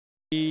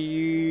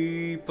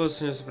I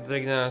posljednje super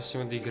dragi, danas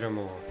ćemo da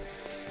igramo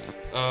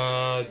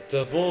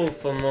The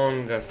Wolf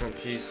Among Us,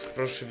 znači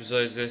prošle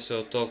epizode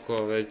izvesio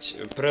toliko već,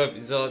 prva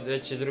epizoda,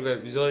 već je druga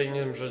epizoda i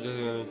ne znam što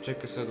da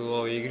čeka sad u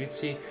ovoj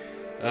igrici.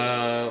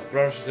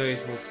 Prošle epizode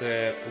smo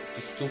se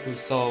istukli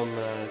s ovim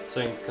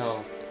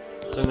kao,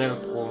 s ovim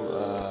nekakvom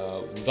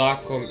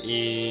budakom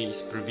i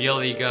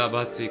isprobijali ga,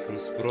 bacili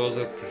kroz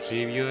prozor,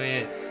 preživio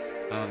je.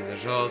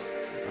 Nažalost,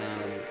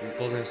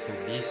 upoznali smo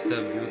Beasta,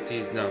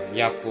 Beauty, znam,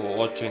 jako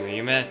očajno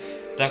ime.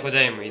 Tako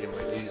da idemo,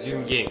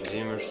 resume game, da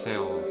vidimo što je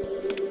ovo.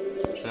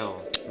 Što je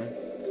ovo?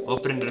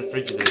 Open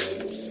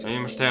refrigerator, da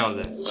vidimo što je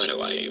ovdje. Why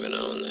do I even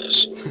own this?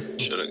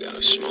 Should have got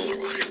a smaller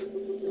one.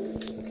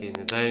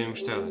 Ok, da vidimo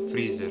što je ovdje,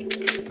 freezer.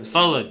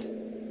 Solid!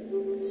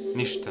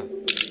 Ništa.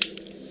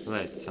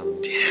 Led samo.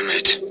 Damn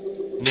it.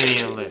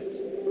 Nije led.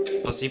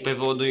 Posipaj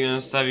vodu i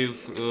on stavi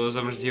u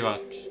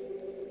zamrzivač.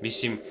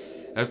 Mislim,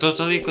 je to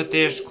toliko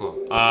teško?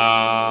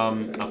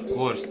 Of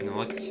course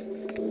not.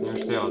 Vidimo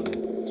što je ovdje.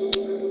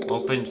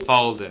 Open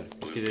folder.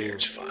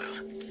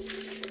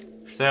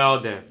 Što je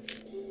ovdje?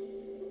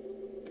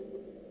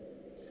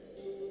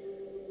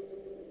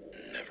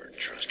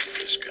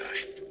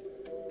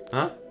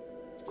 Ha?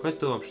 Ko je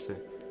to uopšte?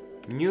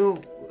 New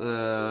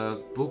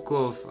book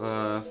of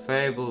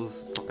fables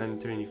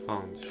and trinity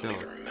found. Što je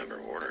ovo?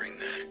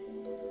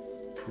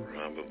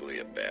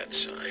 Probably a bad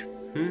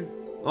sign.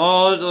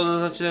 O,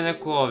 znači da je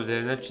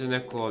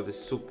neko ovdje,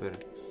 super.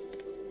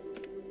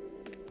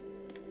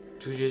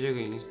 Čekaj,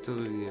 nisam to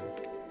da idem.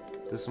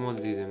 Da sam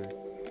ovdje idem.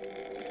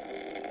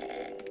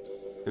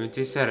 Da mi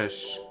ti sereš.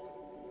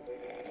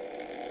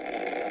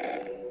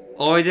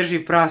 Ovaj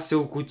drži prase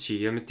u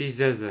kući, ja me ti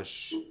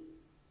zezaš.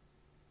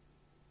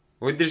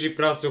 Ovaj drži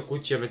prase u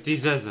kući, ja me ti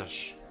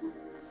zezaš.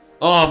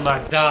 O, ma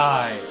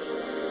daj!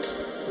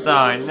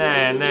 Daj,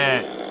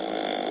 ne.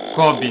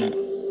 Colin.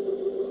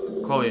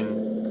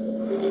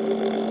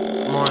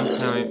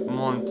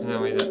 Molim te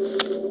nemoj da...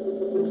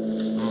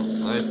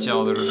 Ajde,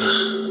 čao druže.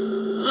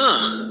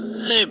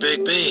 Hey,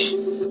 Big B.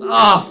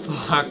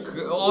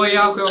 Fuck! Ovo je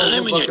jako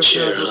glupa kad se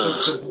zato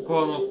što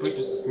bukvalno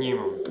priču se s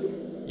njimom.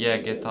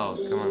 Yeah, get out,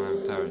 come on,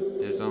 I'm tired.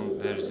 There's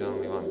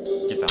only one.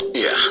 Get out.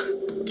 Yeah,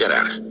 get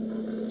out.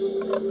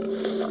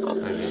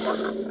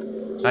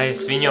 Ajde,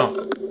 svinjo!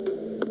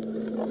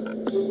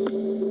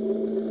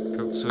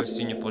 Kako su ove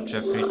svinje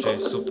počele pričaju,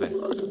 super.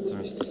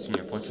 Zamislite,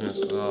 svinje počele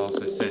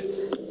sve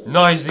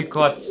Noisy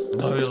Cots!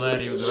 Novi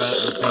Lary u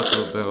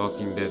Telltale The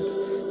Walking Dead.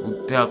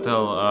 U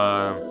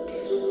Telltale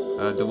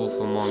The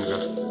Wolf Among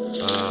Us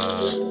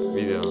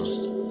video.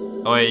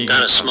 Ovo je igra.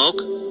 Got a smoke?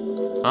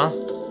 Ha?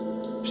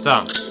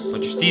 Šta?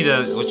 Hoćeš ti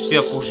da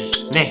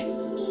pušiš? Ne!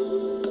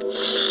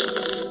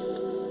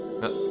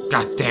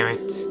 God damn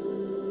it!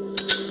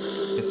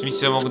 Ja sam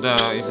mislio mogu da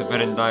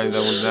izaberem da li da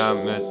mu dam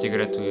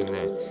cigaretu ili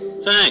ne.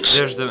 Thanks.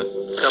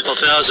 Couple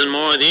thousand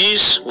more of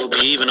these, we'll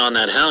be even on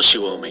that house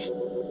you owe me.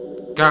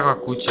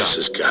 Kakva kuća? This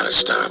has gotta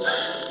stop.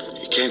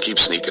 You can't keep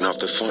sneaking off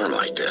the farm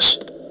like this.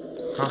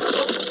 Huh?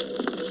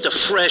 The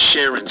fresh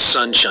air and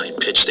sunshine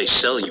pitch they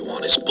sell you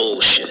on is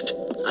bullshit.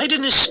 I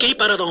didn't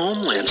escape out of the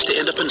homelands to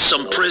end up in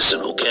some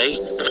prison, okay?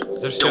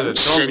 Don't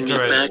send me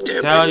back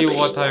there, tell you baby.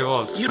 what I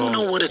was. You don't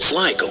know what it's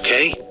like,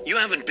 okay? You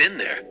haven't been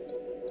there.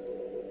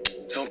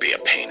 Don't be a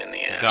pain in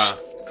the ass.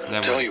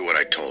 I'll tell you what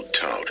I told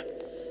Toad.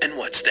 And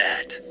what's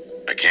that?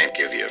 I can't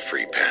give you a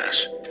free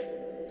pass.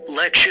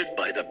 Lectured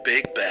by the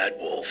big bad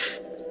wolf.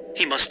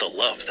 He must have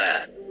loved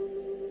that.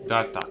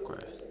 Da, tako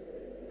je.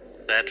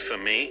 That for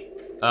me?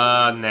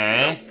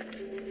 Ne.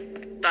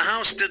 The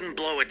house didn't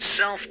blow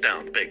itself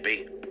down,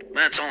 Bigby.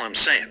 That's all I'm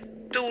saying.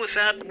 Do with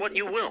that what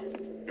you will.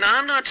 Now,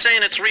 I'm not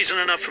saying it's reason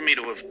enough for me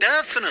to have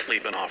definitely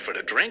been offered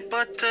a drink,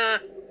 but,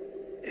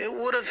 it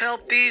would have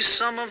helped ease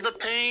some of the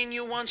pain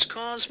you once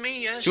caused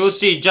me, yes?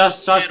 Chuti,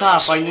 just shut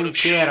up, I didn't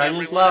care, I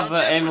don't love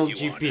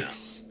MLG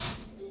pics.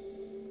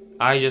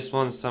 I just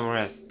want some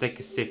rest, take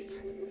a sip.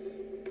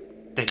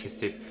 Take a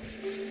sip.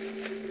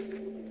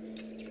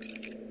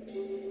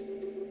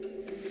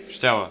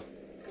 Šta je ovo?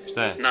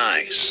 Šta je?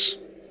 Nice.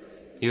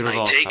 You're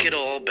I take it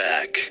all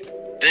back.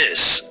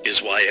 This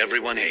is why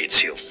everyone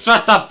hates you.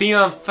 Shut up,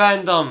 imam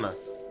fandom!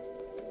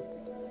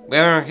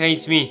 Everyone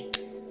hates me.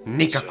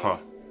 Nikako.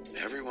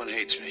 Everyone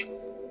hates me.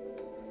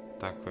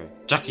 Tako je.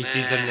 Čak i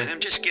ti zemlje.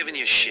 I'm just giving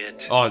you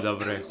shit. O,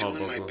 dobro je, I'm hvala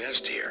doing my Bogu.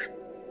 best here.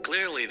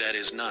 Clearly that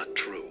is not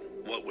true.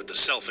 What with the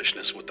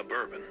selfishness with the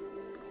bourbon.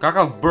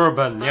 Kakav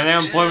bourbon? Ja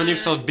nemam pojma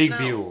ništa od Big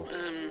B-u.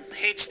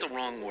 Hate's the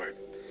wrong word.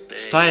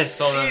 Šta je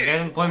s ovim? Ja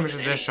nemam pojma što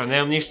se dešava,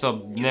 nemam ništa,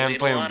 nemam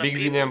pojma Big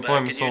B, nemam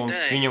pojma s ovom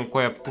svinjom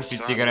koja puši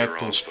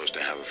cigaretu.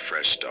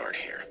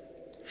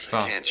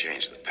 Šta?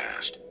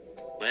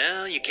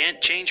 Well, you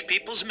can't change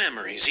people's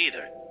memories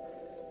either.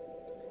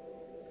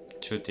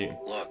 Čuti.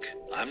 Look,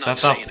 I'm not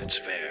saying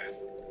it's fair,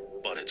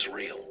 but it's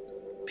real.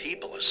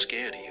 People are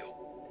scared of you.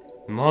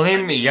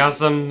 Molim, ja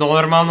sam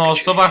normalna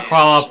osoba,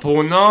 hvala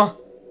puno.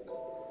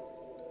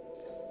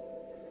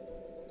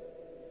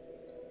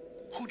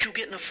 Who'd you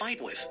get in a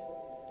fight with?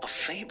 A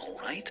fable,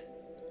 right?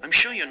 I'm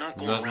sure you're not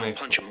going around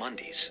punching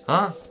Mondays.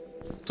 A?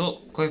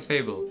 To, koji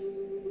Fable?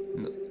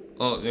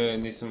 O,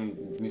 nisam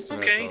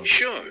Okay, rekao.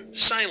 sure.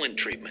 Silent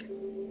treatment.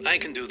 I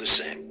can do the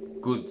same.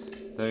 Good.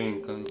 Da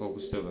vidim koliko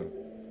si dobar.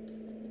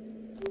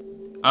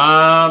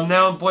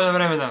 Nemam pojma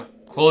vremena.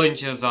 Colin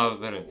će da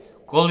zabere.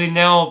 Colin,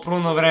 nemamo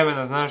puno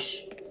vremena,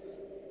 znaš.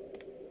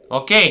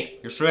 Okej,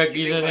 još uvijek You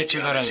think izgleda my neće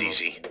job is naredno.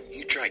 easy?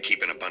 You try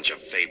keeping a bunch of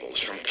fables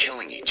from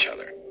killing each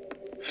other.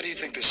 How do you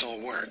think this all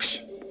works?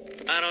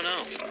 I don't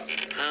know.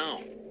 How?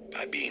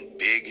 By being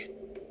big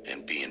and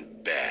being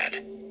bad.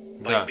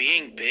 By Da.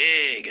 being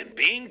big and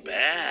being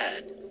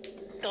bad.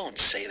 Don't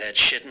say that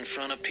shit in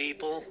front of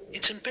people.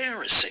 It's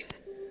embarrassing.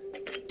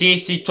 Ti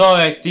si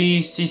čovjek,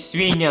 ti si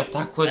svinja,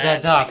 tako da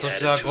That's da, the to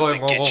ću da attitude govorim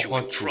that ovo gets you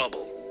in hoću.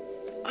 trouble.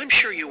 I'm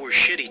sure you were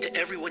shitty to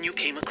everyone you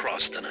came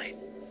across tonight.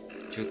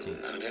 Čuti.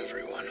 Not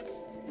everyone.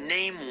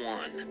 Name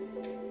one.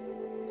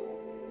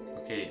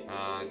 Okej,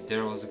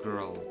 there was a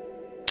girl.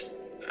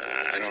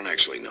 I don't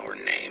actually know her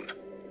name.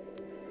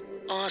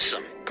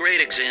 Awesome.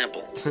 Great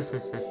example.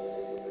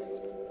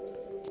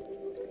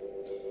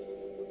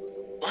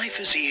 Life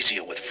is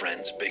easier with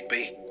friends,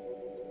 Bigby.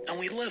 And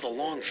we live a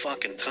long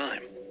fucking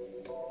time.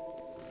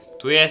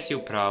 Tu jesi u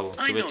pravu,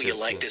 I tu know već you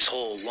like jesi. this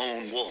whole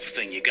lone wolf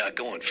thing you got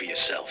going for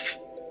yourself.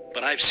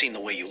 But I've seen the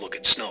way you look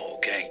at Snow,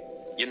 okay?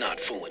 You're not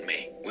fooling me.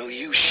 Will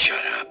you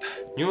shut up?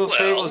 New Well,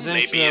 fables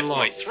maybe entry if my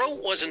unlocked. throat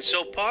wasn't so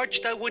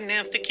parched, I wouldn't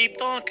have to keep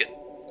talking.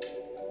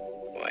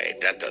 Wait,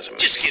 that doesn't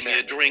make Just sense. give me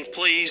a drink,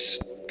 please.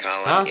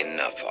 Colin, Huh?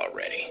 enough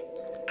already.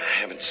 I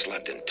haven't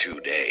slept in 2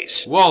 days.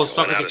 Whoa, Going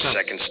suck out it a up.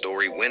 second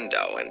story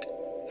window, and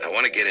I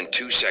want to get in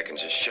 2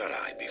 seconds of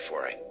shut-eye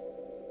before I...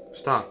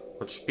 Šta?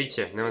 Hoćeš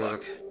piće? Nemoj da...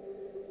 Look,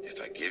 if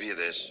I give you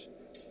this,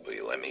 will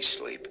you let me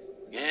sleep?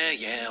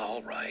 Yeah,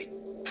 all right.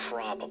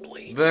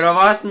 Probably.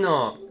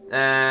 Verovatno,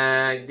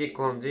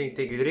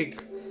 drink.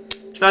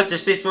 Šta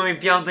ćeš, svi smo mi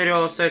pjalderi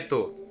ovo sve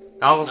tu.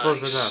 Alkohol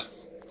za Nice.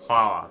 nas.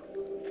 Hvala.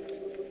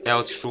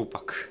 Evo ti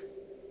šupak.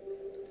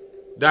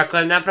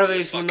 Dakle,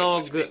 napravili smo Fucking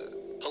novog... with me.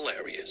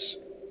 Hilarious.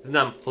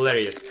 Znam,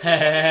 hilarious.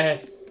 Hehehe.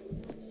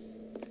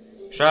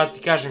 Šta da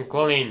ti kažem,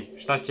 Colin,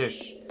 šta ćeš?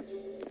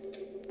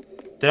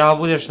 Treba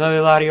budeš novi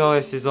Lary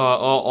ove sezone,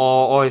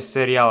 ove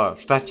serijala,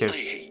 šta ćeš?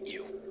 I hate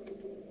you.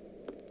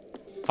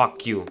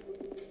 Fuck you.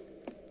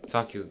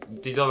 Fuck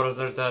you. Ti dobro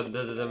znaš da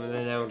me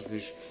ne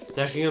mrziš.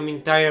 Znaš, imam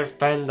entire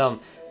fandom.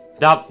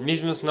 Da, mi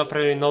smo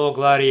napravili novog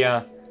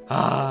Larija.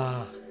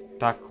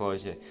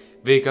 Također.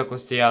 Vidi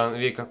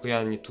kako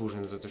jedan je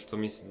tužan zato što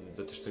mislim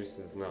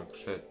znam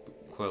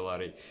ko je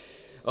Lary.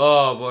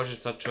 O bože,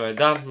 sad čuje.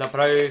 Da,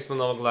 napravili smo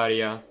novog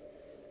Larija.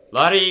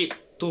 Lary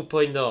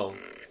 2.0.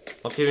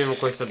 Ok, vidimo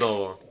koji je sad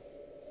ovo.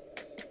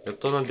 Je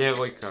to ona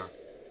djevojka?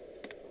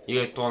 Ili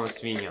je to ona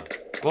svinja?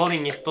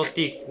 Colin, je to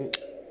ti?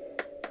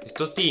 Je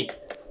to ti?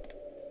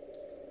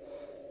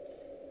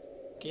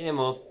 Ok,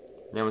 idemo.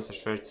 Nemo se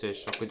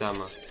švercuješ, ako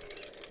dama.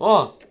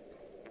 O!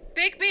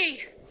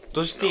 Bigby!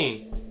 To si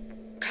ti?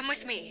 Come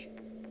with me.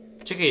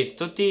 Čekaj, jesi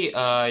to ti,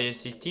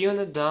 jesi ti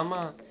ona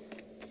dama?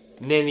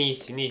 Ne,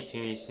 nisi. Ja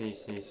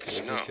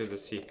sam čuo da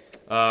si,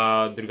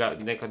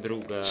 neka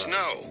druga...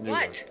 Snow.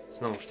 What?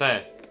 Snow, šta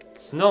je?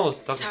 Snow,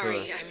 tako to Sorry,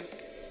 je. I'm...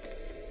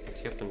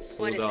 What happened? Slow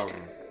What is down. it?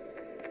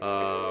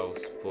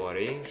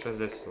 Uspori, šta se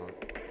desilo?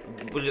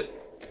 Bolje...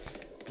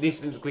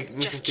 Nisam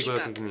Just stigao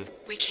keep da up. klikni.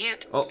 We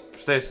can't... O,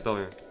 šta je s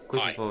ovim?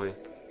 Koji Hi. su ovi?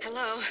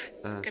 Hello.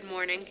 Good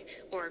morning.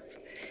 Or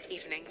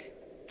evening.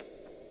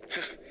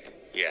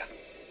 Yeah.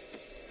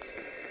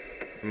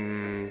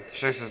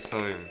 Šta je sad s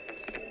ovim?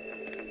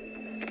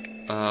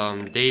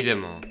 Gdje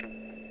idemo?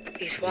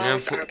 These Yeah,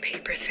 walls pu- are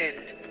paper thin.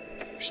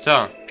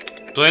 Šta?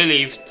 To je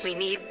lift. We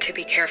need to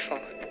be careful.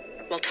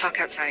 We'll talk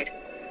outside.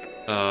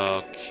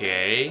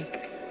 Okej.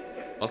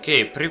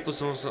 Okej, prvi put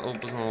sam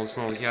upoznao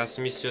osnovnog, ja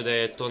sam mislio da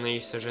je to ne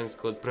ista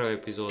ženska od prve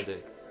epizode.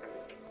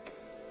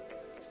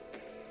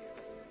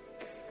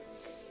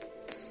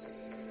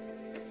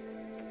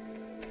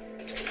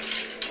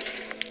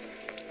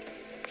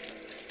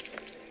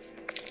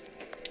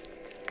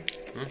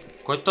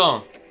 Ko je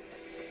to?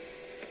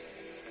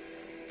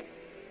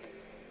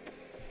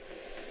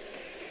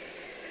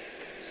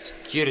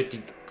 Security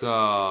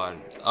guard.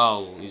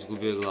 Au,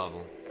 izgubio je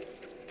glavu.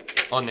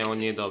 O ne, on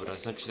nije dobra,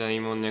 znači da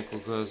ima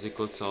nekog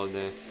zlikovca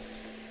ovdje. Je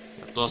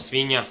to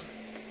svinja?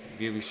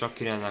 Bio bih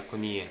šokiran ako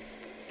nije.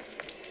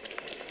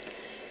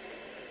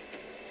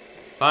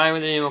 Pa ajmo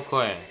da vidimo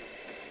ko je.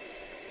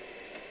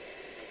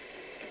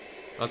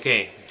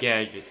 Okej,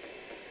 gadget.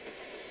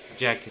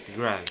 Jacket,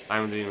 grab.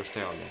 Ajmo da vidimo što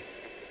je ovdje.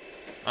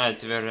 Ajde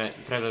te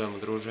pregledamo,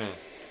 druže.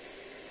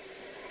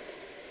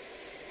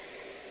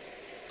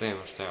 Da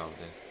vidimo što je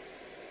ovdje.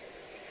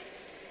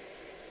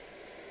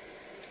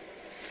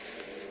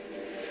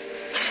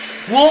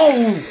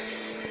 Wow!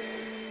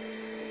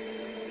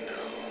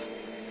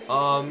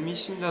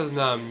 Mislim da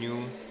znam nju.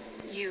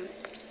 You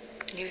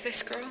knew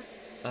this girl?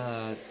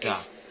 Da.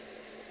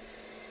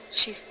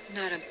 She's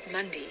not a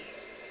Mundy,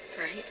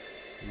 right?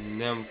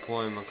 Nemam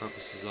pojma kako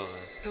se zove.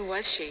 Who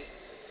was she?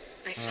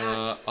 I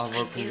thought A I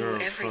working knew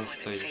girl, everyone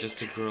in prostitute,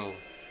 just a Fate girl.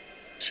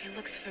 She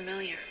looks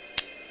familiar.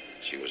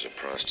 She was a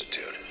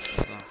prostitute.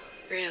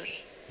 Really?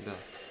 Da.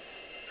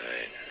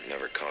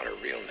 Never caught her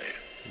real name.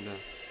 Da.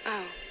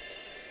 Oh,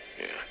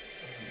 Yeah.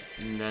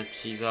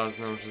 Znači, znam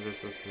što se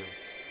sam s njom.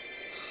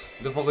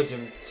 Da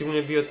pogađam, sigurno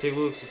je bio taj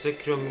ludak sa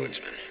sekirom.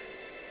 Woodsman.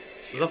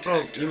 He Zapravo,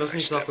 attacked her ima and I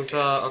smisla stepped in,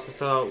 ako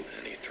sa... and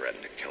he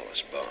threatened to kill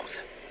us both.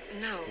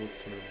 no.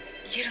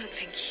 You don't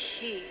think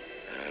he...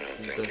 I don't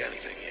think Da.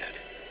 anything yet.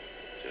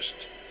 Just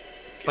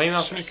Pa give me ima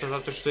a smisla, second.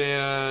 zato što je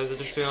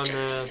It's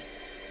on... just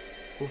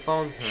Who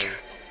found her?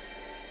 terrible.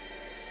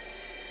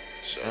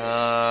 So,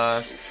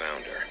 Uh, who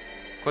found her?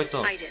 ko je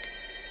to? I did.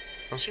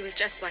 She was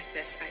just like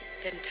this. I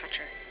didn't touch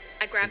her.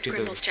 I grabbed Okay,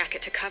 Grimble's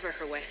jacket to cover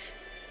her with.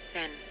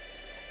 Then,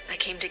 I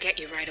came to get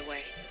you right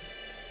away.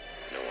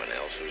 No one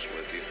else was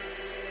with you?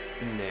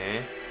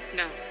 Ne.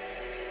 No.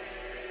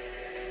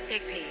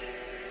 Big P,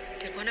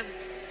 did one of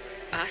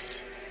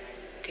us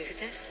do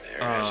this?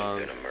 There hasn't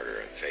been a murder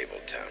in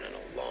Fabletown in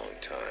a long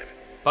time.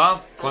 Pa,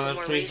 All the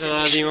more konačno reason izgleda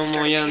we da should imamo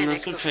start a jedan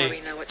panic slučaj. before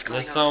we know what's Da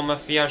going samo on.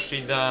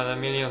 mafijaši, da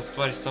milion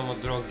stvari, samo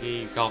drogi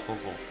i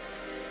alkohol.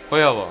 Ko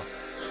je ovo?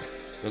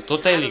 Je to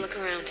taj Have a lik? look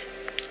around.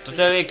 To We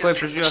taj lik koji je don't have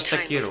preživio much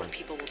time Sakiru. before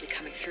people will be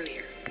coming through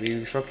here.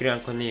 I šokiran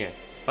ko nije.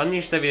 Pa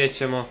ništa, vidjet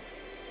ćemo.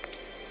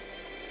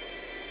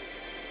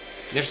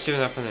 Nešto će mi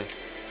napane.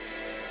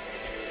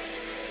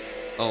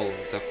 O,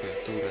 tako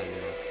je, to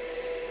uradimo.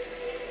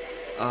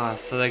 A,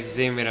 sada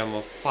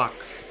egzimiramo, fuck.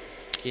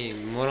 Okej,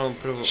 moramo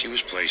prvo... She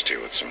was placed here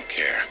with some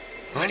care.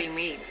 What do you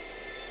mean?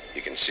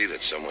 You can see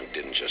that someone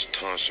didn't just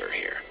toss her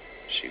here.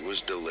 She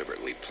was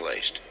deliberately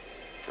placed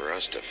for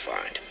us to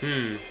find.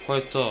 Ko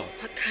je to?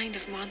 What kind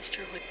of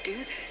monster would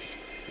do this?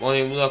 On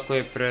je ludak koji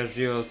je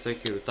preživio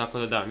Sekiru, tako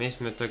da mislim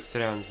da je to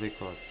ekstreman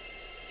zlikovac.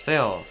 Šta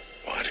je ovo?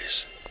 What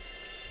is?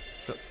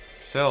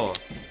 Šta je ovo?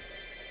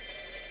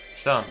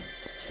 Šta?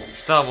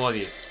 Šta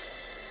vodi?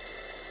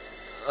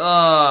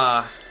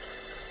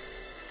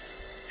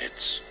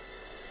 It's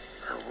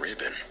her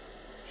ribbon.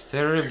 Šta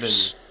je ribbon?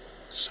 There's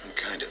some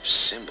kind of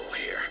symbol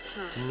here.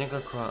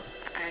 Nekakva...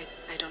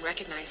 I don't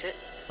recognize it.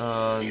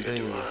 Neither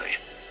do I.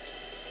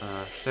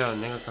 Šta je ovo?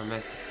 Nekakav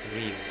mesec,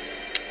 Rim.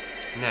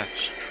 Ne,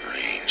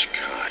 Strange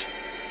God.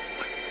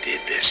 What did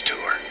this to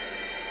her?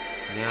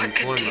 nemam What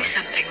could pojma. do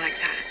something like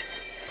that?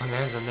 Pa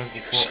ne znam, neku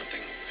Either po...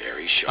 something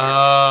very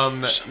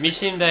sharp.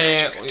 Mislim da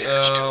je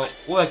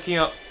uvek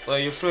ima,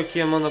 još uvijek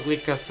imam onog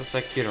lika sa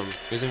Sekirom.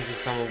 Mislim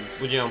se samo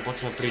budjevom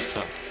počne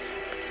priča.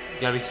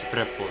 Ja bih se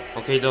prepao.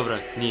 Okej, dobro,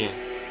 nije.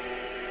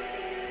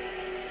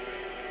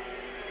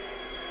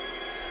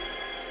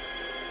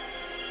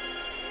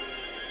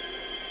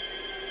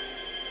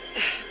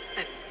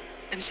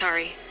 I'm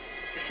sorry.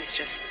 This is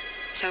just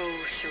so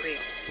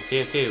surreal.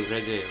 Okej, u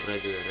redu je.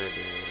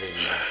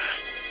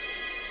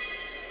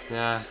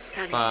 Ja,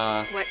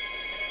 pa...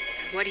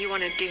 What do you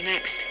want to do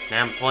next?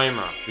 Nemam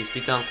pojma.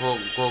 Ispitam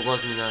ko god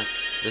mi na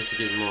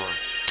 10 more.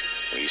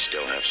 We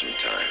still have some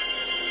time.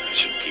 I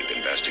should keep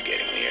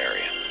investigating the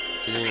area.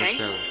 Ti da imaš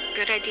Okay, evo.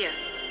 good idea.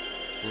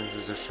 Ne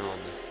znam zašto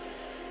ovdje.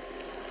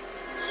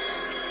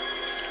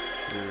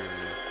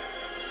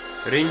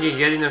 Ring je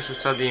jedino što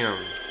sad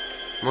imam.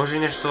 Može i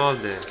nešto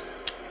ovdje.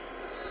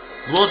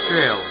 Blood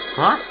trail,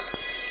 ha?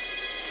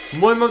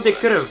 Mojim ovdje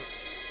krv.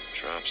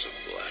 Drops of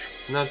blood.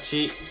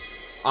 Znači...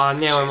 A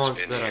ne, ovaj It's been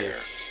monstera here još.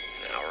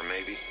 an hour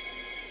maybe.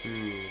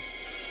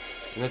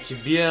 Znači,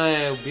 bijela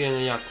je ubijena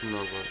jako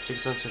mnogo.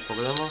 Čekaj, sam će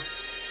pogledamo.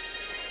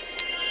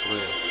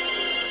 Pogledaj.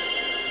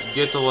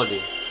 Gdje to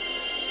vodi?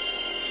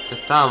 Ka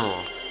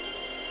tamo.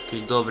 Okej,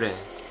 dobre.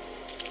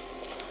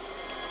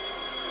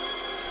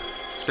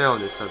 Što je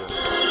ovdje sada?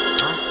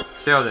 Ha?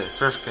 Što je ovdje?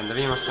 Češke, da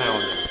vidimo što je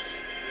ovdje.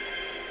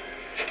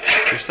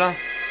 I šta?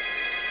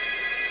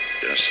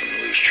 Just some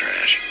loose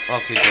trash.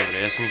 Okej, dobro,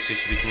 ja sam mislio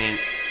će biti nije...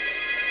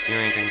 Ima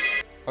nekak...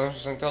 Ono što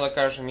sam htio da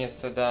kažem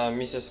jeste da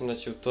mislio sam da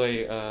će u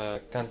toj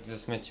kanti za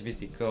smeće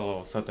biti kao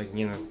ostatak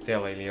njenog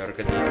tela ili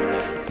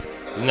organizma.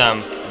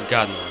 Znam,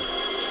 gadno.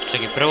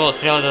 Čekaj, prvo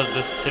treba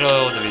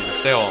ovo da vidim.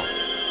 Što je ovo?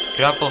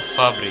 Scrap of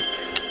fabric.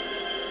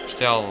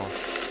 Što je ovo?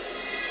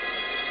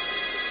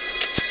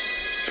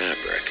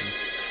 Fabric.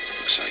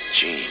 Looks like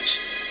jeans.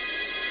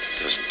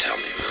 Doesn't tell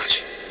me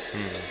much.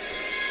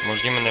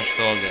 Možda ima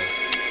nešto ovdje.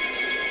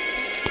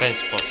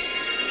 Fence post.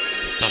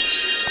 Touch.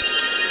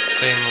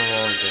 Što imamo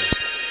ovdje?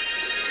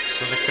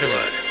 Što je krva?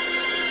 Blood.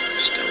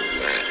 Still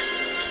wet.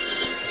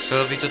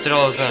 Što bi to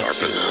trebalo znači? Sharp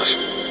enough.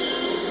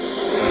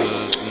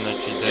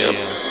 Znači da Yep,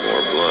 je...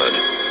 more blood.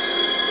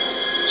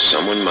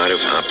 Someone might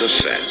have hopped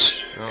the fence,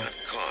 Oh. got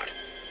caught,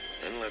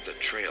 then left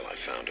the trail I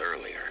found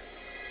earlier.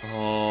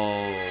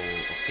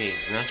 Okej,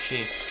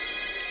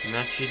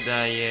 znači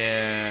da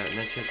je...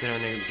 Znači da treba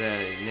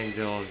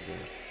negdje ovdje.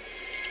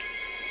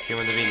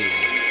 Idemo da vidimo.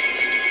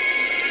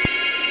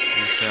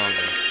 Što je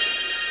ovdje?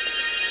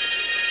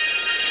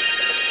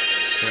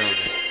 Što je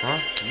ovdje? Ha?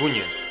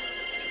 Bunje.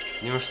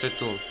 Nima što je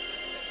tu.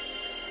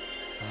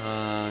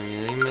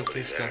 Ima tu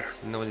šta?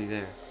 Nobody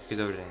there. Okej,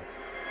 dobro.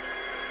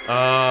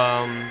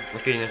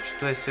 Okej, znači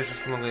to je sve što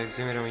smo mogli da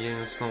egzamiramo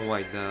jedinu Snow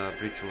White da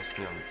pričamo s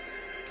njom.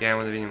 Okej,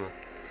 ajmo da vidimo.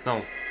 Snow.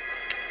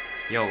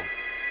 Yo.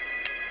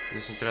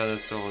 Mislim treba da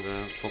se ovo da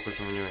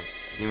pokažemo njoj.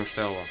 Nima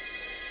što je ovo.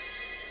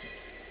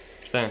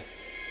 Šta je?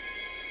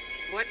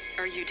 What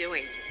are you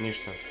doing?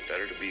 Ništa.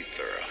 Better to be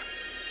thorough.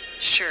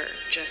 Sure,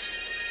 just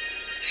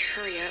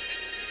hurry up.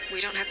 We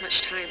don't have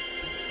much time.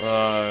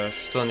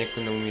 Što niko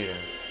ne umire?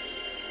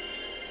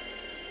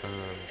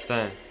 Šta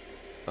je?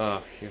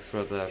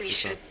 Još da We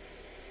should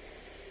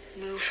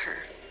move her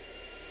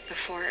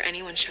before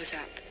anyone shows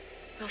up.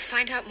 We'll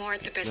find out more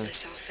at the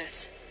business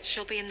office.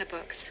 She'll be in the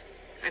books.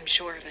 I'm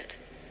sure of it.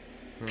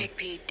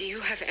 Bigby, do you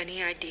have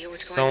any idea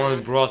what's going Someone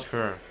on? brought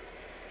her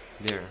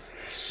there.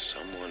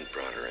 Someone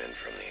brought her in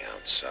from the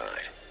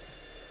outside.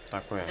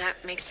 Tako je. That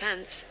makes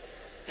sense.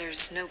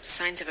 There's no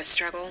signs of a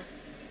struggle.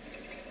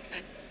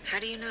 But how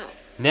do you know?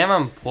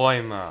 Nemam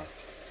pojma.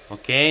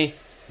 Okej?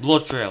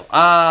 Blood trail.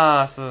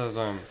 Sada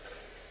zovem.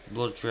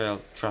 Blood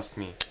trail, trust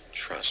me.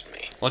 Trust me.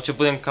 Hoće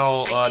budem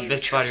kao I do dve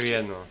stvari trust u you.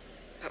 jedno.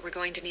 But we're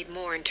going to need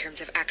more in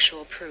terms of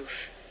actual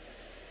proof.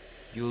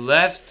 You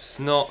left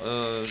Snow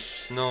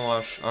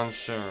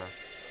unsure.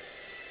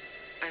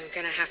 I'm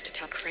gonna have to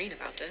tell Crane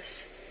about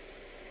this.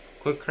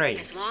 Ko je Crane?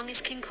 As long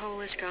as King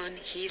Cole is gone,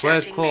 he's Ko je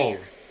acting Cole?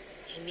 mayor.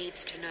 He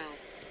needs to know.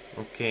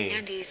 Okej.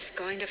 And he's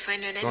going to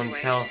find out Don't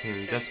anyway. tell him,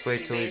 So just wait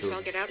we till may he as does.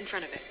 well get out in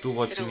front of it. Do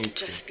what you It'll need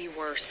to. just be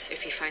worse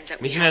if he finds out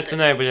we Mislim da je held to it.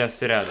 najbolje da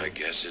se I radi.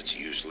 guess it's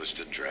useless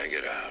to drag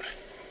it out.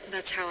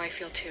 That's how I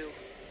feel too.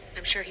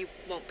 I'm sure he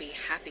won't be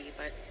happy,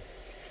 but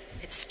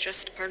it's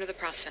just part of the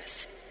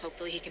process.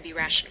 Hopefully he can be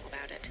rational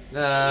about it.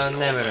 Da,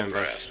 ne verujem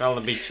baš,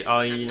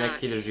 ali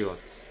neki ide život.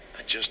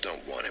 I just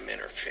don't want him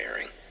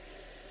interfering.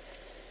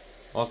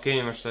 Okej,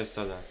 ima što je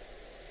sada.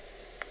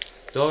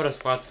 Dobro,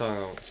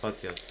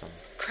 shvatio sam.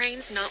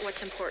 Crane's not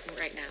what's important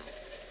right now.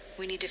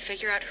 We need to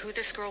figure out who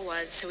this girl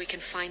was so we can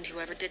find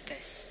whoever did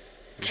this.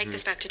 Take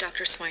this back to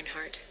Dr.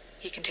 Swinehart.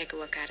 He can take a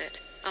look at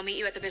it. I'll meet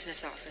you at the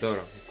business office.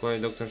 Dobro, ko je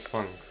Dr.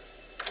 Spunk?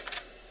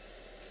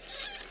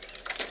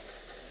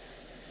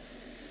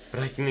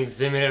 Prekinik,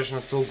 zemiraš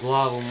na tu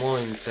glavu,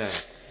 molim te.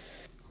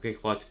 Okej,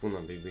 hvala ti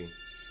puno, baby.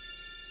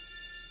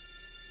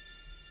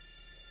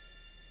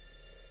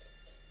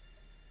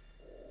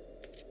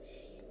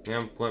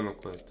 Nemam pojma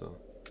ko je to.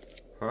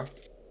 Ha?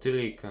 Ti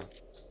lika.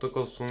 To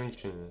kao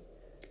sumničenje.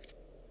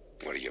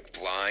 What are you,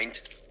 blind?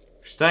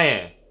 Šta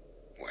je?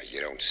 Why,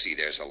 you don't see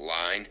there's a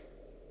line?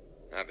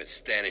 I've been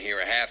standing here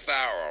a half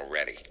hour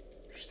already.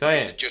 Šta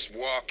je? To just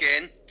walk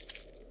in?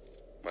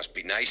 Must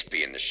be nice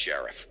being the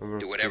sheriff.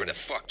 Do whatever the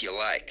fuck you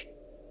like.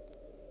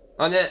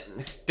 A ne,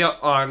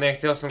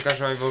 htio sam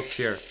kažem I work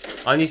here.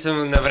 Ali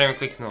nisam na vreme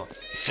kliknuo.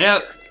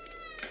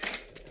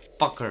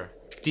 Fucker.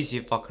 Ti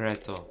si fucker,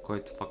 eto. Ko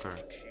je to fucker?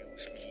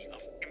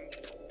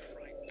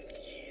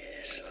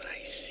 Yes,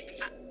 I see.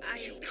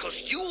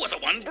 Because you were the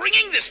one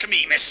bringing this to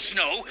me, Miss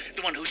Snow.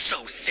 The one who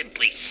so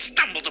simply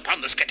stumbled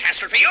upon this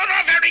catastrophe on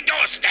our very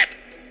doorstep.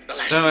 The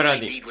last thing I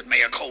need with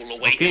Mayor Cole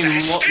away is a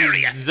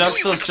hysteria.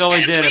 Zašto se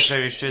ovaj dere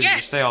previše?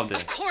 Šta je ovdje?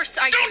 Of course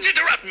I do. Don't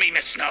interrupt me,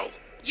 Miss Snow.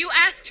 You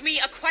asked me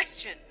a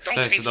question.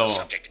 Don't change the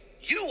subject.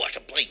 You are to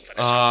blame for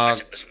this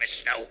unpleasantness, Miss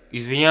Snow.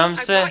 Izvinjam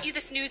I se. brought you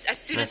this news as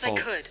soon as I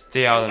could.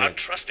 Stay out of You are it.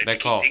 trusted to Back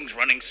keep off. things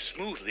running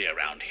smoothly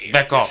around here.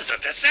 Back off. This is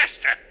a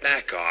disaster.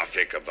 Back off,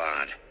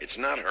 Ichabod. It's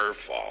not her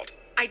fault.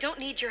 I don't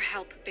need your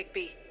help,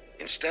 Bigby.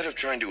 Instead of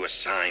trying to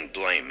assign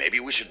blame, maybe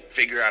we should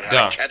figure out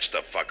how to catch the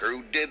fucker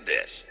who did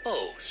this.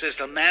 Oh, says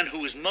the man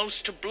who is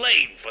most to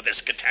blame for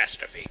this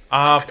catastrophe.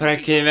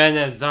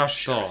 Prekrivene,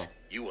 zašto?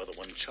 You are the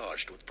one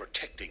charged with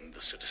protecting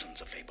the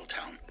citizens of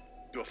Fabletown.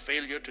 Your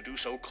failure to do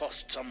so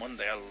cost someone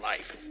their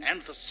life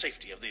and the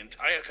safety of the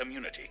entire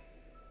community.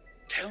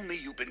 Tell me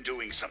you've been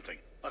doing something.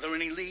 Are there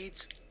any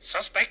leads?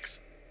 Suspects?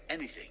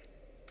 Anything.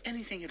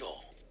 Anything at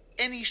all.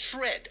 Any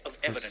shred of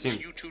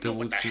evidence you two know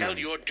what the hell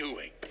you're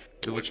doing.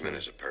 The woodsman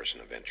is a person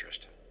of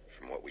interest.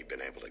 From what we've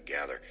been able to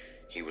gather,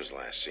 he was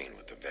last seen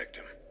with the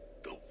victim.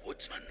 The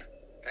woodsman?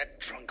 That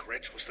drunk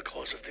wretch was the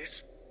cause of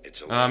this?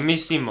 It's a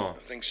Mislimo.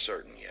 nothing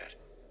certain yet.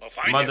 Well,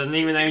 find Mada him.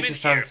 nije Leave him najviše in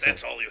here if šanse.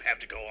 that's all you have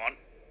to go on.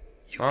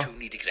 You two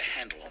need to get a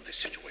handle on this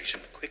situation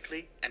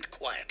quickly and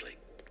quietly.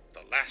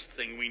 The last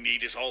thing we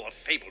need is all of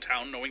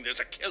Fabletown knowing there's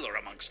a killer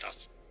amongst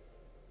us.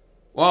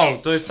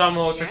 Wow, to je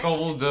samo tako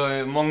lud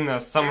mong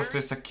nas, samo što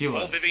je sa Call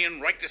killer.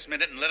 Vivian right this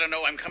minute and let her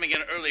know I'm coming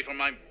in early for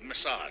my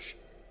massage.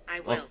 I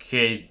will.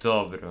 Okej,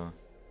 dobro.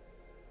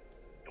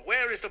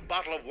 Where is the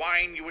bottle of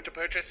wine you were to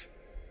purchase?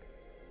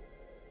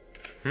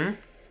 Oh,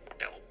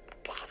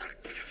 bother.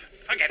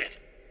 Forget it.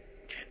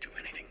 Can't do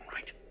anything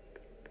right.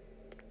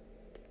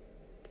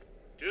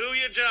 Do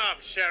your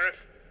job,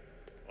 Sheriff.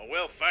 Or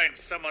we'll find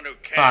someone who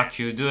can. Fuck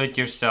you, do it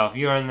yourself,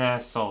 you're an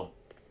asshole.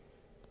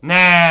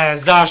 Ne,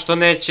 zašto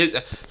neće...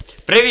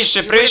 Previše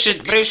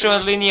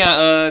od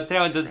linija,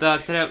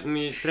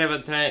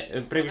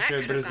 previše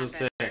brzo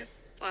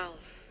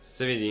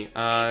se vidi,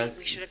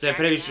 sve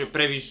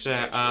previše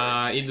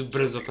idu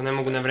brzo, pa ne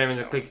mogu na vreme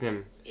da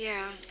kliknem.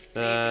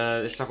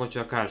 Šta hoću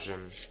da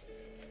kažem?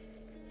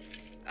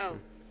 Oh,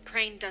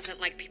 Crane doesn't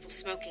like people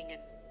smoking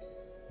and...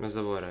 Ne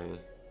zaboravi.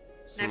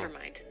 Never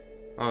mind.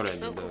 Alright,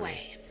 Smoke dobro.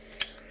 away.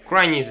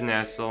 Crane is an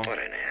asshole. What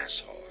an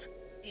asshole.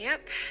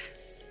 Yep.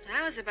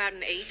 That was about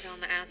an 8 on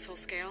the asshole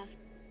scale.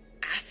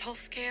 Asshole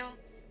scale?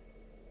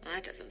 Well,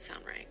 that doesn't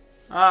sound right.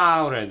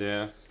 U redu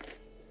je.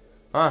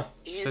 A,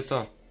 što je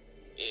to?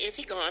 Is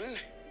he gone?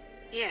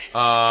 Yes.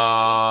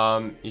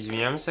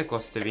 Izvinjam se, ko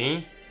ste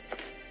vi?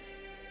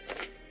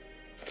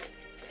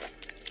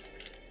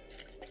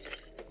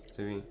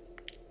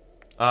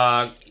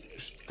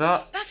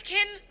 Šta?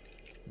 Buffkin!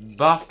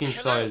 Buffkin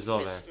se ovaj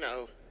zove. Miss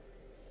Snow.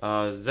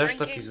 Zašto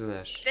tako Drinking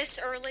izgledaš? this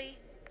early?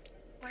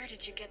 Where did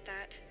you get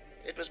that?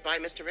 It was by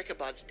Mr.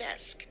 Ichabod's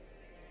desk.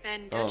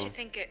 Then don't Oh. you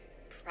think it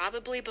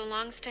probably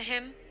belongs to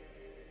him?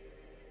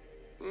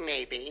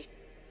 Maybe.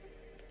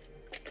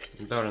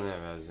 Dobro, ne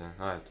veze.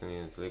 Ajde, to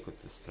nije toliko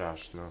to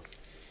strašno.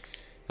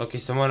 Ok,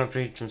 sad moram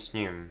pričam s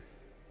njim.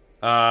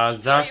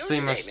 Zašto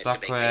imaš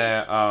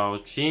takve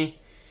oči?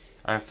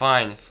 I'm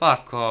fine.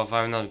 Fuck off,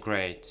 I'm not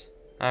great.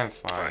 I'm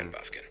Fine, fine.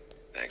 Buffkin.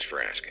 Thanks for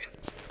asking.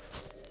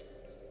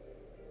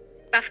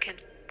 Buffkin,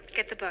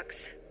 get the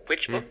books.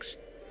 Which books?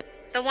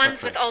 The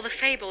ones with all the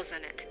fables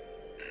in it.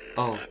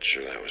 Oh, Not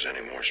sure that was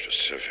any more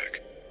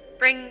specific.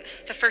 Bring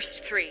the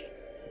first 3.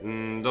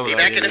 dobro, Be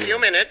back in a ajde. few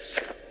minutes.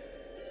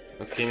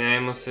 Ok,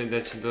 najmo se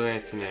da će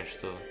doneti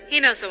nešto. He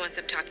knows the ones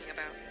I'm talking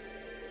about.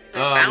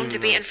 There's bound to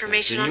be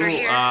information on her the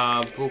new,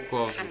 here. book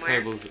of Somewhere.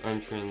 fables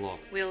entry and lock.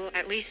 We'll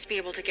at least be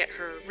able to get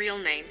her real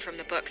name from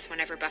the books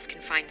whenever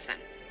Buffkin finds them.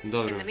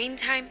 Dobro. In the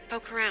meantime,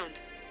 poke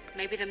around.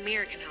 Maybe the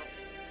mirror can help.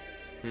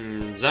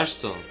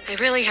 Zašto? I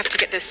really have to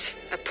get this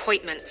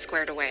appointment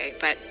squared away,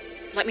 but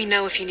let me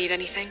know if you need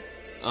anything.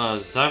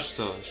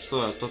 Zašto?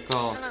 Što je to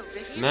kao... Hello,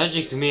 Vivian?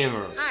 Magic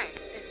mirror. Hi,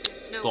 this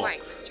is Snow Talk.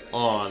 White, Mr.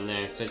 O,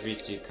 ne, sad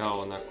biti kao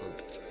onako...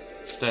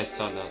 Šta je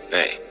sada?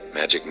 Hey,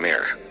 Magic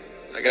Mirror.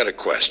 I got a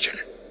question.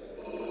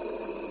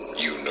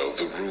 You know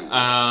the rules.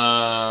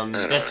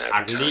 That's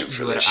have ugly, time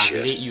for you're this shit.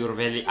 ugly, you're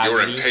very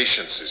Your ugly.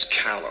 impatience is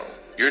callow.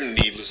 You're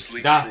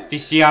needlessly Da, cruel. ti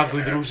si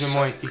ugly, Have druže some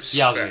moj, ti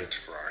si ugly. respect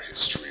for our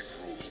history and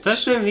rules. Šta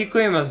s ovim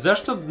likovima?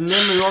 Zašto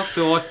nemaju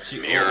uopšte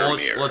Mirror,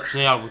 mirror.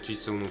 očne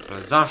jabučice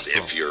unutra? Zašto?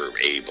 If you're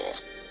able,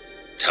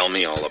 tell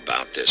me all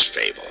about this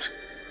fable.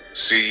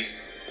 See?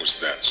 Was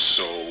that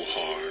so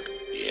hard?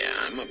 Yeah,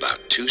 I'm about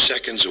 2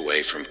 seconds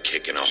away from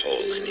kicking a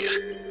hole in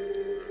you.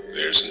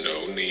 There's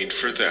no need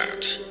for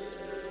that.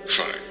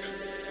 Fine.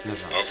 Ne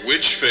znam. Of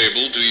which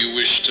fable do you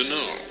wish to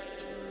know?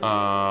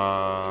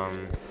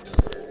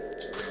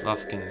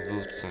 Buffkin,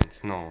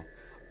 Lutzens, no.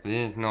 I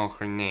didn't know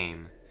her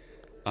name.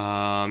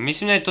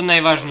 Mislim da je to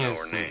najvažnije. Know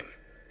her name.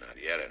 Not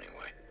yet,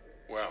 anyway.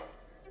 Well,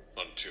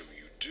 until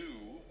you do,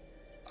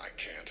 I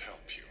can't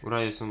help you.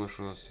 Uradio sam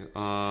došao nosio.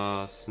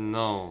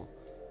 Snow.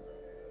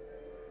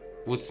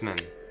 Woodsman.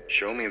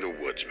 Show me the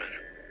woodsman.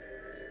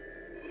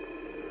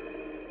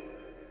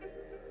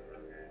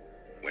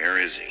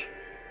 Where is he?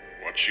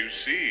 What you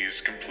see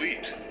is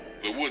complete.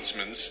 The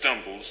woodsman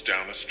stumbles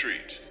down a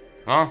street.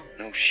 A?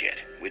 No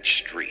shit. Which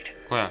street?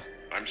 Koja?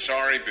 I'm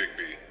sorry,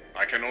 Bigby.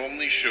 I can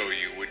only show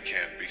you what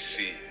can't be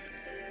seen.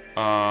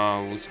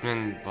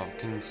 Woodsman,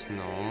 Buffkin,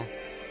 Snow.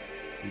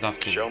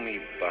 Duffkin. Show me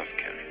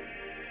Buffkin.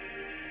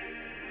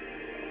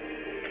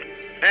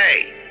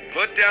 Hey,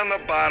 put down the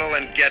bottle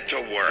and get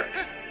to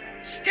work.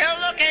 Still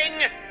looking!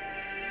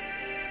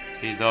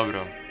 Ok,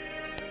 dobro.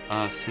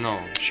 Snow.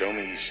 Show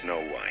me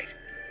Snow White.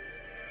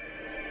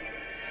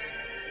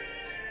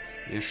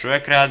 Još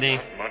uvijek radi.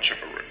 Not much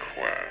of a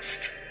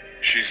request.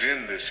 She's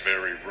in this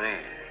very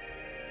room.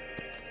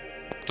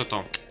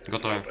 To.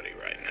 Gotovo je. Nobody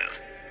right now.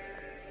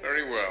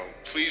 Very well.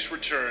 Please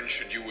return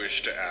should you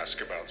wish to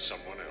ask about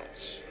someone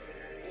else.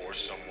 Or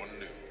someone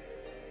new.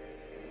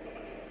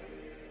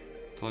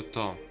 To je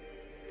to.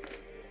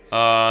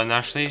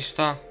 Našli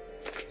šta?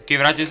 Ok,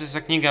 vratio se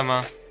sa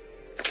knjigama.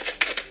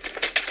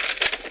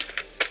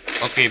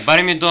 Ok,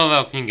 barem je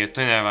doveo knjige,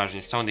 to je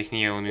najvažnije, samo da ih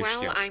nije uništio.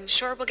 Well, I'm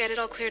sure we'll get it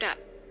all cleared up.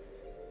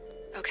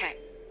 Okay.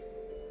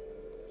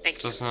 Thank you.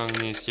 Što sam nam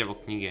nije sjebao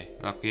knjige,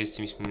 ako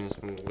jeste mi smo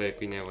gledali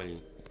koji ne valji.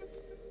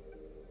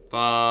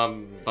 Pa,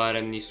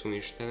 barem nisu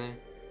uništene.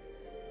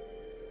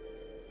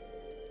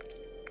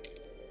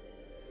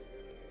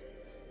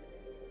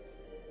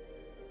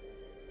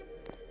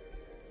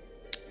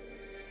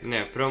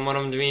 Ne, prvo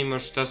moram da vidimo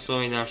šta su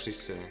ovi našli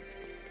sve.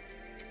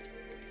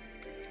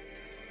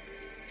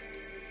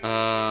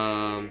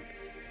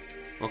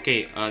 Ok,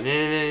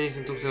 ne,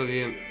 nisam tu htio da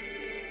vidim.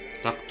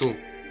 Tak tu,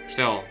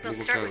 šta je ovo?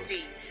 We'll start with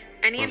these.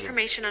 Any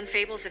information on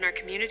fables in our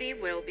community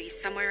will be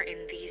somewhere in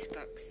these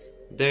books.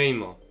 Da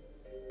vidimo.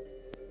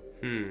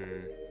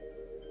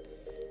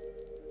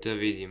 Da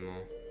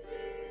vidimo.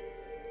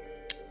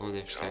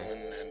 Ovdje šta je?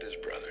 Colin and his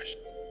brothers.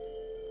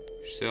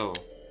 Šta je ovo?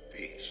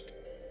 Beast.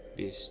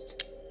 Beast.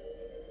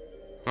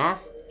 Ha?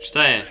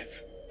 Šta je?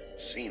 I've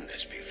seen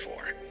this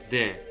before.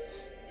 Gdje?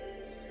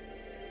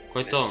 Ko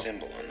je This to?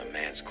 symbol on the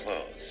man's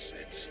clothes.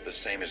 It's the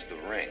same as the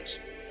rings.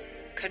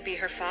 Could be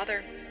her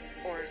father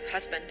or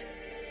husband.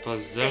 Pa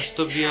This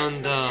zašto bi has most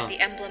of onda...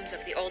 the emblems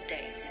of the old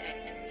days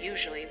and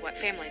usually what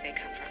family they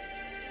come from.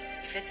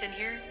 If it's in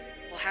here,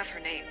 we'll have her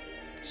name.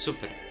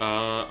 Super.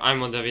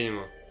 Ajmo da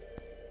vidimo.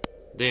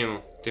 Da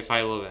vidimo te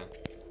fajlove.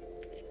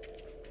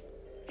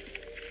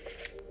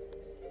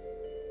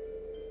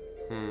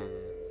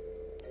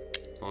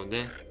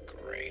 Ovdje?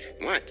 Great.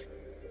 What?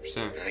 Šta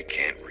je? I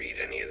can't read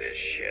any of this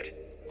shit.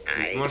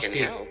 I Možeš can ti...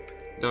 help.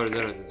 Dobro,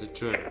 da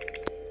čujem.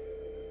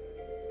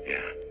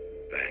 Yeah,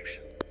 thanks.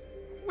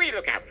 We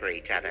look out for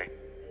each other.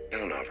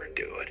 Don't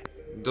overdo it.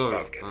 Dobro,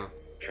 Buffkin,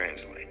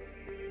 translate.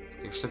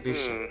 šta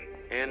piše?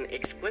 An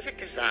exquisite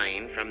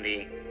design from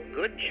the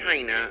good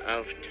china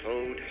of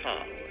Toad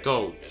Hall.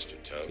 Toad. Mr.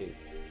 Toad.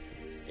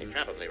 He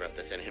probably wrote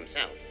this in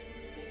himself.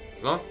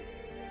 Da?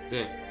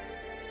 Gdje?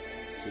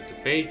 To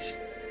the page.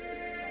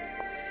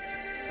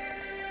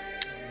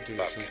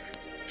 Buffkin,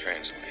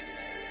 translate.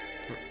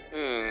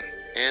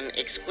 An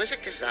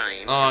exquisite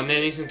design A, from ne,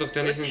 the nisam to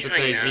htio, good nisam to htio,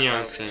 china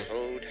izvinjavam of se.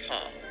 Toad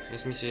Hall. Ja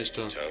sam mislio da je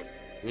to. Toad.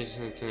 Mislim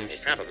da je to He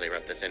nešto. probably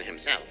wrote this in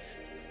himself.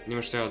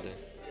 Ima što je ovdje.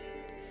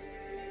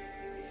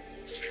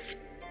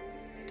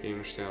 Ti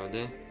ima što je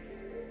ovdje.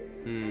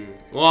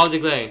 Ovdje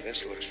gledaj.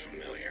 This looks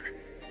familiar.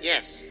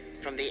 Yes,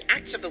 from the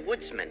Acts of the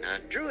Woodsman, a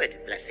druid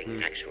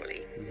blessing,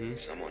 actually.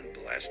 Someone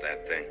blessed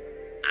that thing.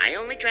 I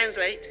only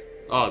translate.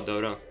 A,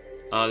 dobro.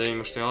 A, da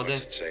ima što je ovdje.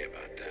 What's it say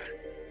about that?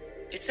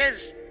 It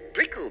says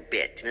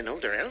bricklebit in an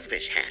older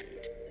elvish hand.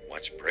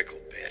 What's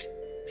bricklebit?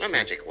 A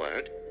magic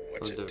word.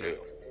 What's it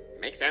do?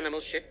 Makes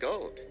animals shit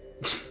gold.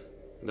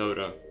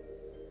 Dobro.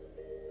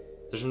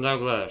 Zašto mi da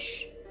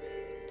gledaš?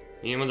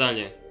 Idemo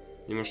dalje.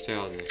 Ima što je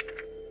ovdje.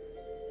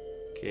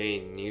 Okej,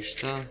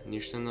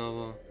 ništa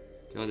novo.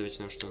 Ovdje već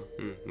nešto.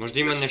 Možda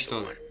ima This is nešto the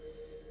ovdje. one.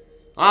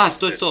 A, What's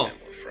to je this to.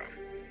 symbol from?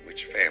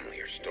 Which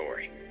family or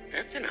story?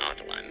 That's an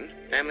odd one.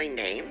 Family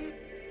name?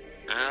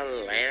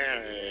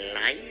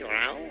 Lary?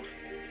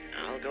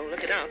 I'll go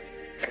look it up.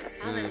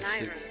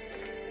 Alalaira.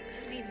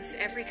 That means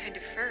every kind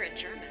of fur in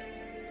German.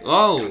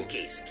 Oh!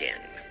 Donkey skin.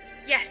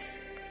 Yes.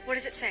 What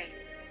does it say?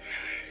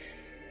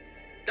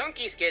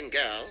 Donkey skin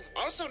girl,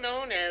 also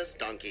known as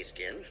donkey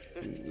skin.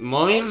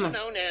 Molim? Also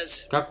known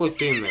as Kako je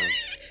to ime?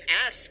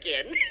 ass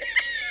skin.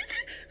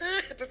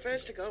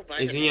 Prefers to go by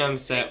the Izvinjam name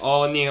se,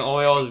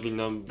 ovo je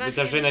ozbiljno.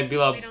 Ta žena je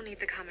bila... We don't need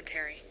the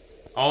commentary.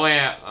 Ovo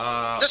je...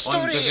 The ta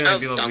story žena je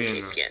of bila Donkey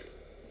ubijena. Skin.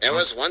 There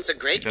was once a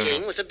great Don't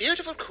king know. with a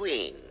beautiful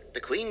queen.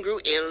 The queen grew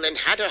ill and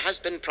had her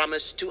husband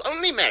promise to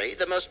only marry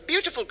the most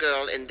beautiful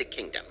girl in the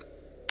kingdom.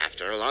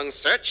 After a long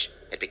search,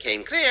 it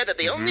became clear that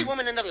the only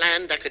woman in the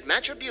land that could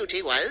match her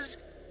beauty was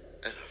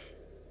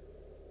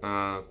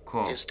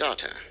Ko? his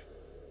daughter,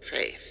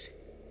 Faith.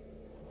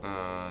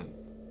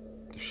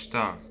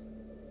 Šta?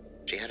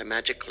 She had a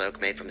magic cloak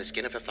made from the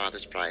skin of her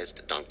father's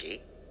prized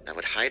donkey that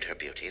would hide her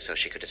beauty so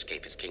she could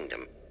escape his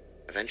kingdom.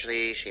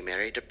 Eventually, she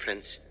married a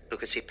prince who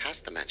could see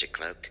past the magic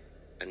cloak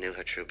and knew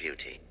her true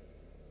beauty.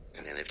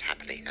 And they lived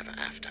happily ever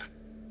after.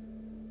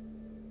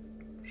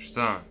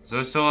 Šta?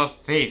 Zove se ova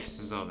Faith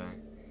se zove.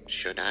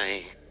 Should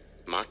I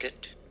mark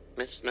it,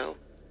 Miss Snow?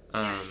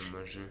 Yes.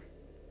 Može.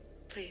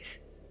 Please.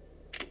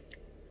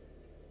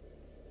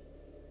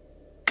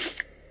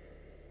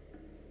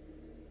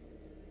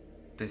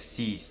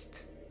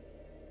 Deceased.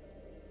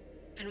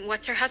 And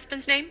what's her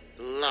husband's name?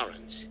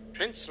 Lawrence.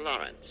 Prince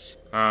Lawrence.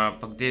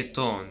 Pa gdje je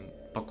to on?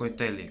 Pa ko je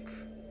taj lik?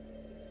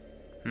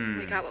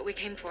 We got what we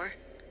came for.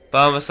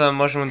 Pa sad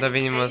možemo da And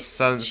it's vidimo Faith.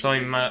 s ovim She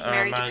was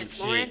married to Prince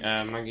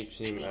Lawrence.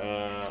 magičnim I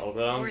mean, it's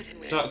ogledom. more than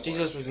we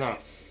Čisto se zna.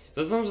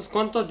 Zato sam se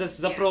skontao da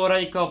se zapravo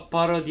radi kao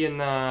parodije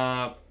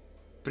na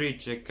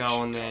priče kao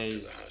one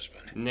iz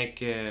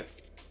neke...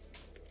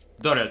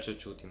 Dobro, ja ću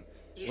čutim.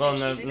 You Well, said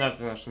she did it?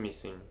 znate na što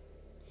mislim.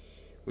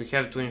 We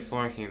have to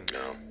inform him.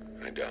 No,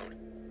 I don't.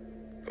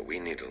 But we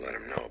need to let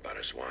him know about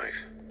his wife.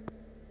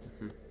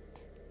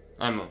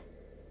 Ajmo.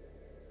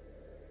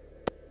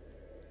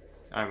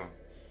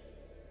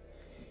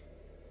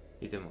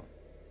 Idemo.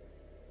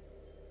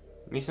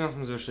 Mislim da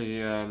smo završili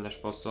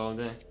naš posao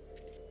ovdje.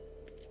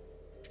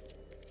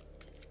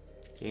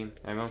 Okej,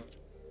 ajmo.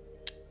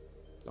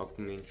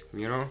 Document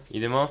mirror.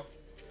 Idemo.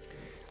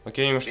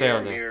 Okej, imamo šta je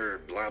ovdje. Mere,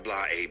 blah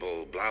blah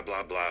able, blah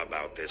blah blah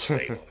about this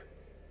fable.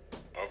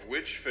 Of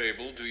which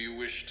fable do you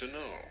wish to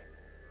know?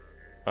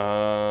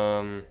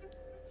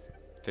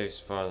 Faith's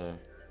father.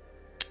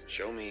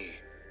 Show me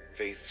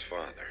Faith's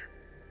father,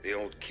 the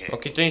old king.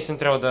 Okej, to nisam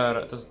trebao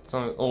da...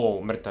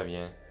 O, mrtav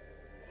je.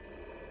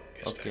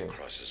 Guess okay. that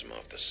crosses him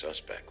off the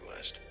suspect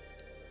list.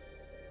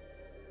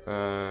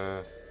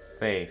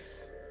 Faith.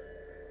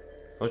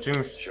 Hoću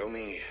im... Show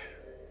me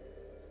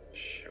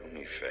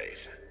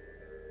Faith.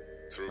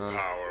 Through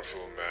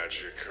powerful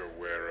magic, her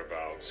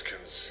whereabouts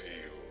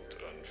concealed.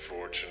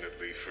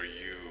 Unfortunately for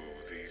you,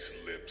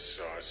 these lips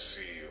are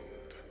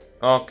sealed.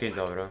 Okej,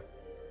 dobro.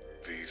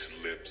 These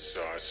lips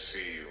are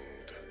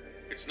sealed.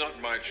 It's not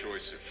my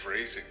choice of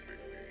phrasing,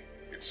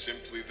 Bigby. It's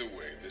simply the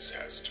way this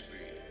has to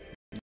be.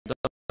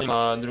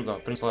 Ima druga,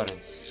 Prince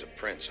Lawrence. He's a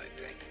prince, I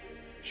think.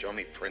 Show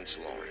me Prince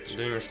Lawrence.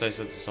 Da vidimo šta je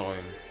sad s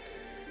ovim.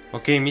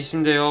 Okej,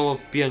 mislim da je ovo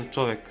pijan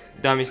čovjek.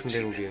 Da, mislim What's da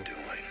he je been ubio.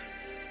 doing?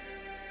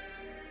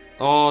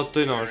 O, to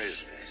je nož. Where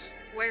is this?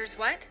 Where's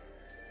what?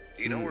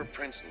 Do you know where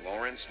Prince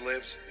Lawrence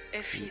lives?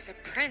 If he's a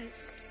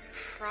prince,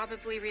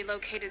 probably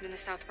relocated in the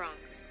South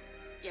Bronx.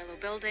 Yellow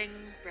building,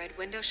 red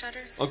window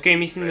shutters. Okej,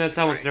 mislim da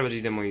tamo treba da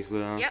idemo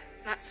izgleda. Yep,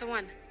 that's the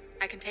one.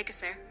 I can take us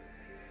there.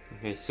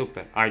 Okej,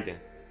 super, ajde.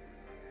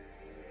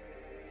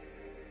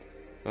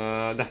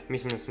 Da,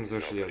 mislim da smo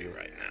završili Nobody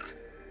ovdje. right now.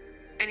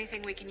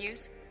 Anything we can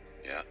use?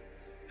 Yeah,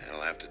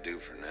 that'll have to do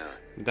for now.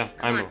 Da,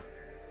 Come ajmo. on.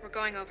 We're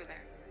going over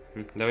there.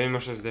 Da vidimo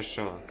što se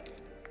dešava.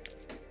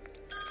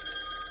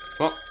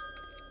 O!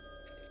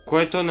 Ko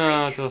je to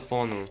na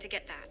telefonu? To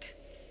get that.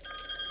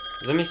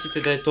 Zamislite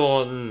da je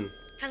to...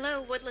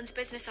 Hello, Woodland's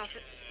business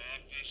office.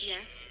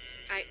 Yes,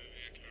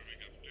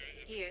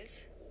 He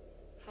is.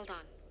 Hold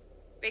on.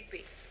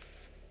 Bigby.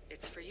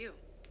 It's for you.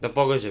 Da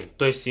pogađam,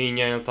 to je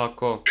svinja, jel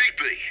tako?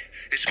 Bigby,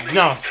 it's me.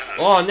 Nas!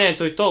 O, ne,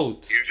 to je Toad!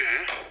 You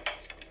there?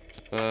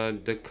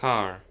 The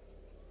car.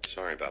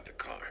 Sorry about the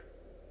car.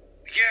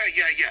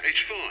 Yeah,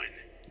 it's fine.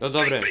 No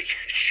dobre. Bigby,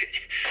 shit.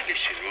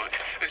 Listen, right,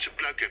 there's a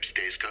bloke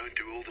upstairs going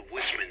through all the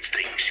woodsman's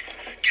things.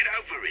 Get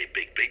over here,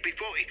 Bigby,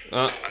 before he...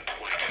 wait,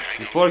 hang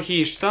on. Before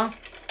he šta?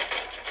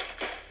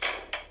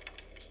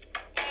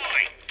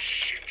 Oi,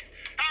 shit.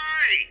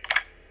 Hey!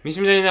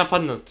 Mislim da je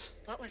napadnut.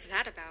 What was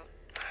that about?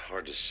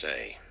 Hard to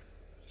say.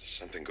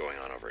 Something going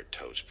on over at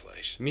Toad's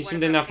place. Mislim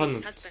What da je about Faith's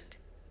napadnut. husband?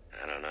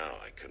 I don't know,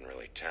 I couldn't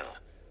really tell.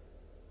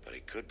 But he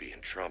could be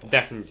in trouble.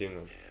 Definitivno.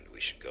 And we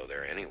should go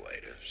there anyway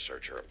to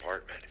search her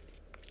apartment.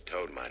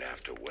 Toad might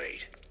have to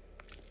wait.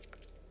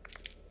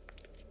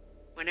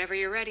 Whenever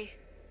you're ready.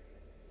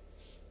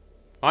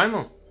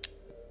 Ajmo.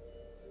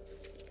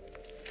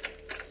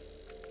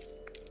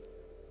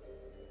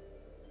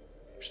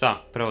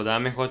 Šta, prvo da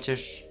me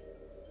hoćeš?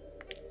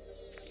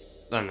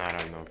 Da,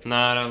 naravno.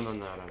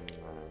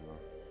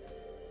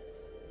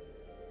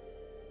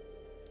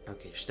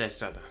 Okej, šta je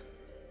sada?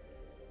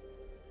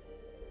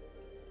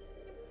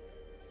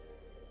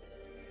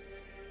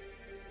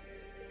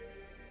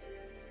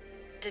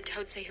 Did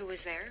Toad say who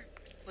was there?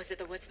 Was it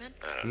the woodsman?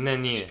 I don't Ne,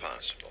 know, nije. it's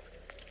possible.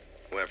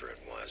 Whoever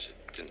it was,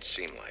 it didn't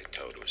seem like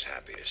Toad was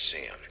happy to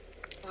see him.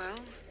 Well,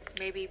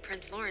 maybe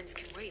Prince Lawrence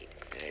can wait.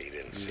 Yeah, he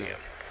didn't see him.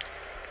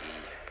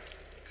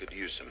 He could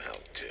use some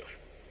help too.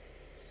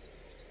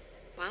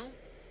 Well,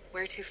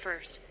 where to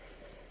first?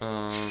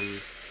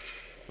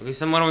 Ok,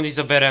 sad moramo da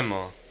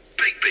izaberemo.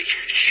 Bigby,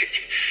 shit.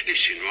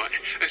 Listen, right,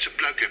 there's a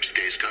bloke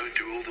upstairs going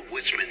through all the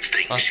woodsman's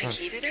things. You Awesome.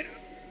 think he did it?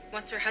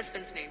 What's her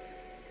husband's name?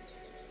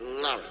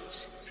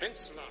 Lawrence.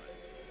 Prince Lawrence.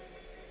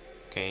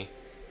 Okej.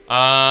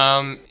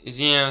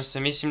 Izvinjavam se,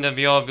 mislim da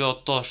bi ovo bilo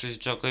to što iz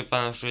čao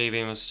klipa, na što i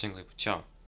vidimo se u sljedećem klipu. Ćao.